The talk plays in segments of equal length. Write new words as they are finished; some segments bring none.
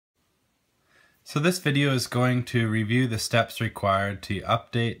So this video is going to review the steps required to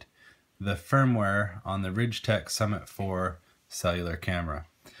update the firmware on the Ridgetec Summit-4 cellular camera.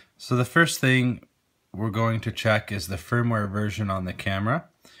 So the first thing we're going to check is the firmware version on the camera.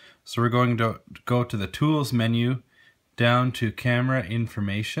 So we're going to go to the Tools menu, down to Camera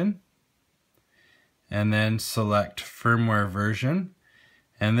Information, and then select Firmware Version.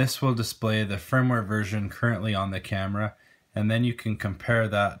 And this will display the firmware version currently on the camera, and then you can compare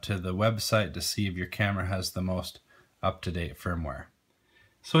that to the website to see if your camera has the most up-to-date firmware.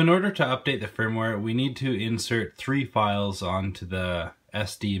 So in order to update the firmware, we need to insert 3 files onto the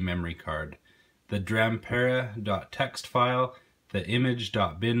SD memory card: the drampera.txt file, the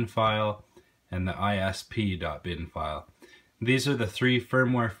image.bin file, and the isp.bin file. These are the 3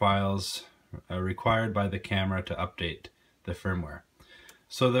 firmware files required by the camera to update the firmware.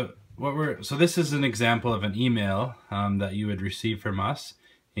 So this is an example of an email that you would receive from us,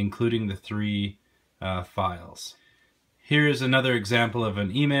 including the 3 files. Here is another example of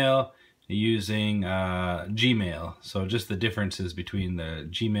an email using Gmail. So just the differences between the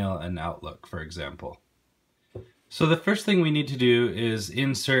Gmail and Outlook, for example. So the first thing we need to do is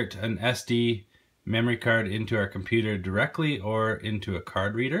insert an SD memory card into our computer directly or into a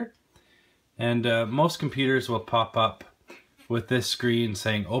card reader. And most computers will pop up with this screen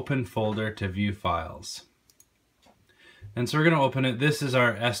saying open folder to view files. And so we're going to open it. This is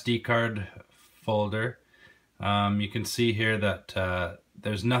our SD card folder. You can see here that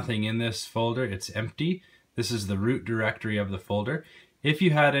there's nothing in this folder. It's empty. This is the root directory of the folder. If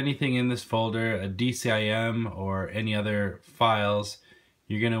you had anything in this folder, a DCIM or any other files,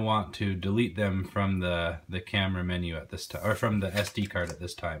 you're going to want to delete them from the camera menu at this time, or from the SD card at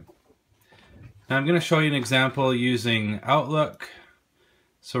this time. Now I'm going to show you an example using Outlook.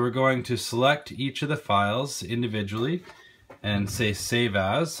 So we're going to select each of the files individually and say Save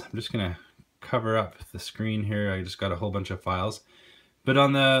As. I'm just going to cover up the screen here. I just got a whole bunch of files. But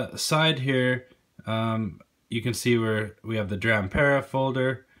on the side here, you can see where we have the Drampera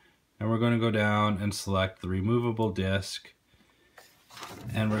folder, and we're going to go down and select the removable disk,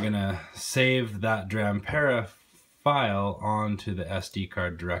 and we're going to save that Drampera file onto the SD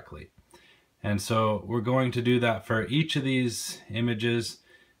card directly. And so we're going to do that for each of these images.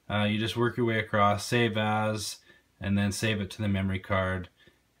 You just work your way across, Save As, and then save it to the memory card,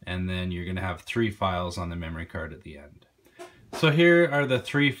 and then you're going to have 3 files on the memory card at the end. So here are the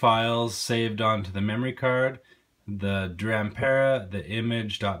 3 files saved onto the memory card: the Drampera, the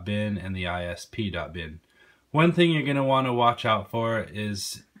image.bin, and the isp.bin. One thing you're going to want to watch out for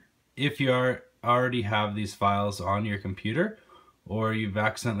is if you already have these files on your computer, or you've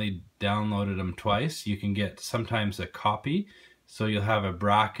accidentally downloaded them twice, you can get sometimes a copy. So you'll have a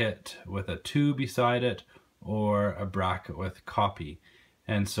bracket with a 2 beside it, or a bracket with copy.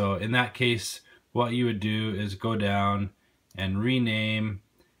 And so in that case, what you would do is go down and rename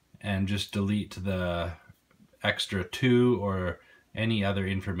and just delete the extra 2 or any other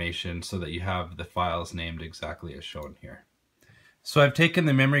information so that you have the files named exactly as shown here. So I've taken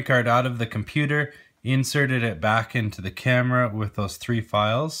the memory card out of the computer, inserted it back into the camera with those 3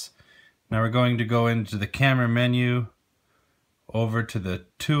 files. Now we're going to go into the camera menu, over to the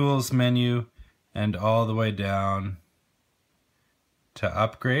Tools menu, and all the way down to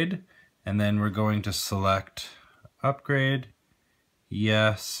Upgrade, and then we're going to select Upgrade,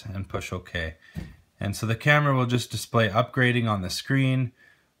 Yes, and push OK. And so the camera will just display upgrading on the screen.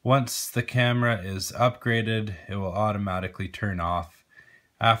 Once the camera is upgraded, it will automatically turn off,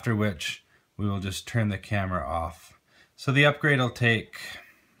 after which we will just turn the camera off. So the upgrade will take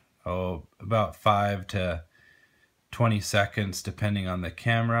about 5 to 20 seconds depending on the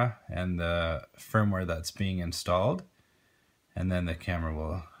camera and the firmware that's being installed. And then the camera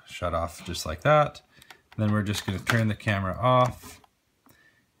will shut off just like that. Then we're just going to turn the camera off,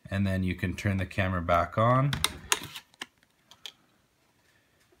 and then you can turn the camera back on.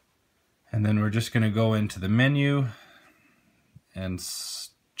 And then we're just going to go into the menu and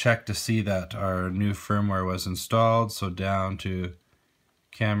check to see that our new firmware was installed. So down to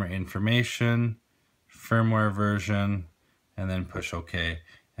Camera Information, Firmware Version, and then push OK.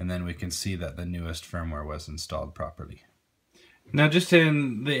 And then we can see that the newest firmware was installed properly. Now just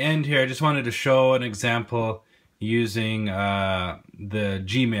in the end here, I just wanted to show an example using the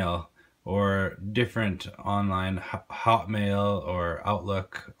Gmail or different online, Hotmail or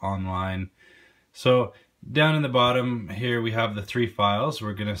Outlook online. So down in the bottom here we have the 3 files.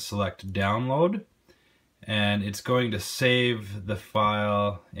 We're going to select Download, and it's going to save the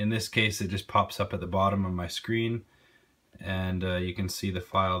file. In this case it just pops up at the bottom of my screen, and you can see the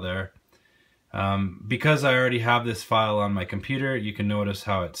file there. Because I already have this file on my computer, you can notice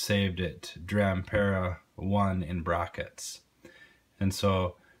how it's saved it Drampera1 in brackets. And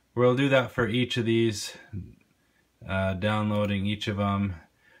so we'll do that for each of these, downloading each of them.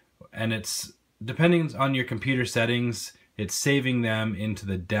 And it's, depending on your computer settings, it's saving them into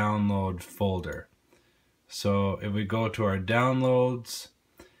the download folder. So if we go to our downloads,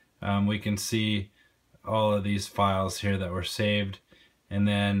 we can see all of these files here that were saved. And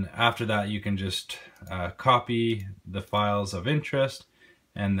then after that, you can just copy the files of interest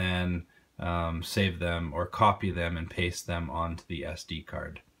and then save them or copy them and paste them onto the SD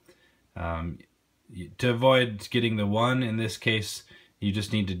card. To avoid getting the 1, in this case, you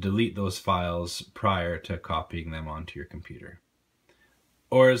just need to delete those files prior to copying them onto your computer.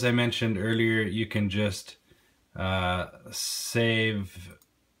 Or as I mentioned earlier, you can just save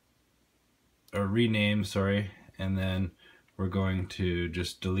or rename, and then we're going to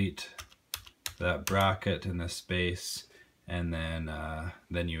just delete that bracket and the space, and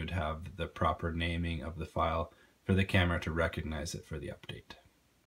then you would have the proper naming of the file for the camera to recognize it for the update.